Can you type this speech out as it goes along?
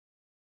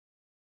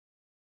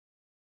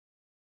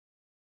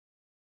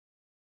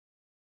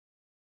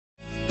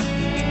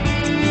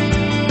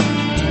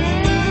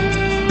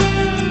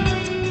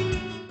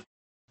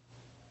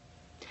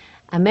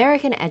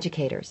American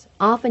educators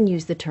often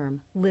use the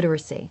term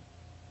literacy.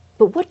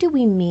 But what do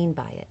we mean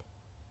by it?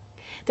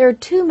 There are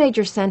two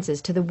major senses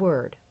to the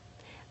word.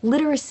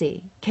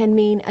 Literacy can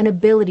mean an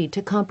ability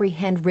to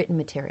comprehend written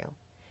material,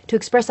 to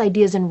express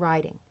ideas in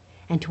writing,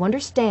 and to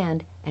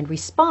understand and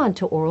respond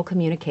to oral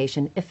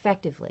communication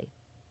effectively.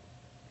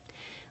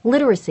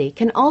 Literacy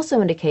can also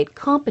indicate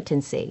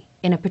competency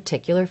in a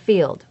particular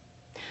field.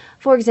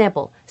 For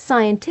example,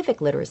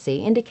 scientific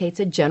literacy indicates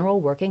a general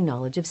working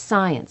knowledge of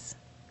science.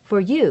 For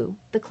you,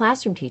 the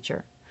classroom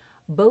teacher,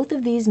 both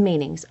of these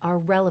meanings are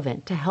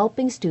relevant to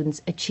helping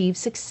students achieve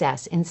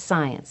success in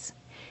science,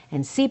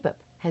 and CPUP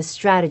has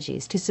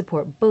strategies to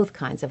support both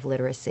kinds of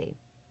literacy.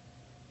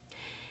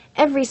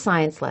 Every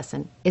science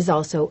lesson is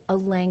also a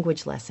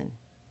language lesson.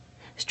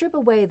 Strip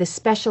away the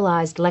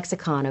specialized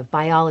lexicon of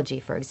biology,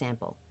 for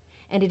example,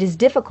 and it is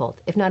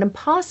difficult, if not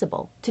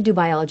impossible, to do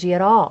biology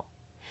at all.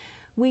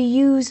 We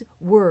use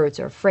words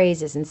or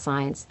phrases in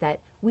science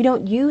that we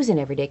don't use in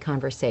everyday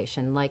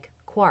conversation, like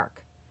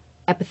quark,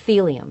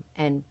 epithelium,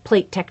 and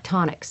plate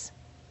tectonics.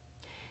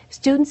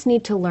 Students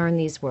need to learn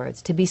these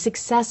words to be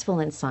successful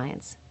in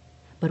science,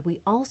 but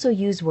we also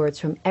use words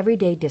from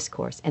everyday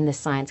discourse in the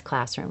science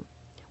classroom.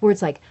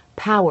 Words like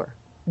power,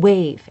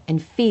 wave,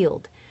 and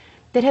field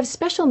that have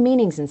special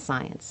meanings in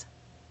science.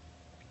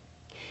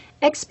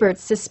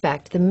 Experts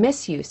suspect the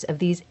misuse of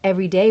these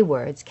everyday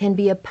words can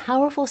be a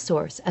powerful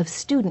source of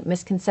student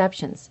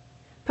misconceptions,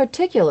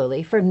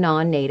 particularly for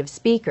non-native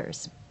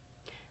speakers.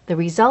 The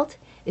result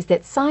is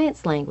that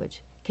science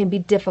language can be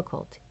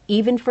difficult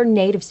even for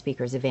native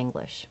speakers of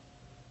English.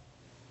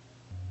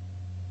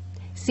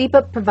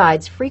 CPUP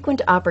provides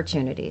frequent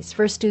opportunities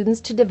for students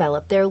to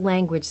develop their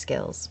language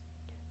skills.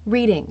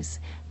 Readings,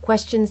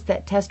 questions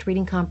that test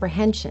reading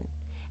comprehension,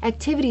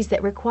 activities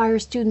that require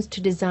students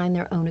to design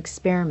their own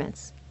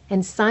experiments,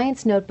 and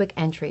science notebook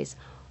entries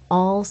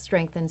all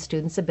strengthen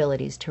students'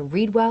 abilities to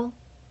read well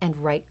and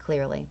write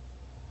clearly.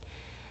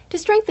 To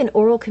strengthen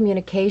oral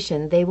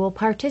communication, they will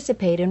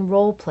participate in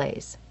role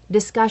plays,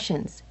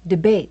 discussions,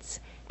 debates,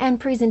 and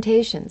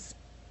presentations.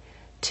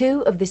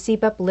 Two of the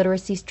CPUP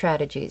literacy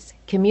strategies,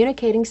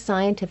 Communicating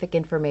Scientific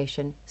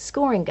Information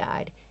Scoring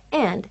Guide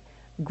and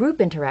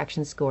Group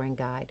Interaction Scoring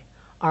Guide,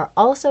 are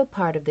also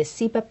part of the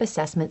CPUP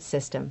assessment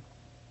system.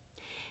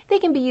 They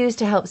can be used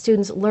to help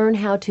students learn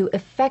how to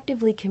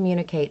effectively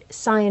communicate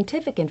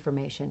scientific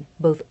information,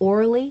 both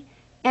orally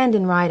and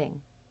in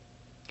writing.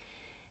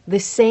 The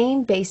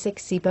same basic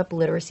CPUP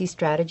literacy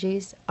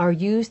strategies are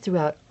used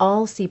throughout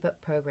all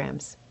CPUP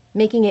programs,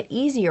 making it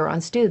easier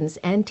on students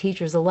and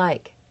teachers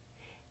alike.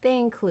 They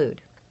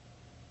include: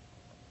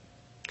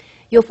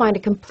 you'll find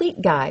a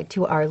complete guide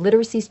to our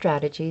literacy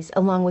strategies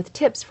along with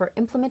tips for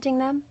implementing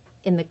them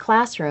in the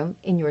classroom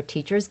in your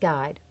teacher's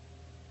guide.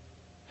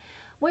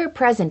 Where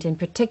present in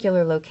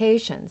particular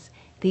locations,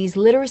 these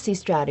literacy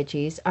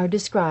strategies are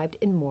described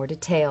in more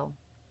detail.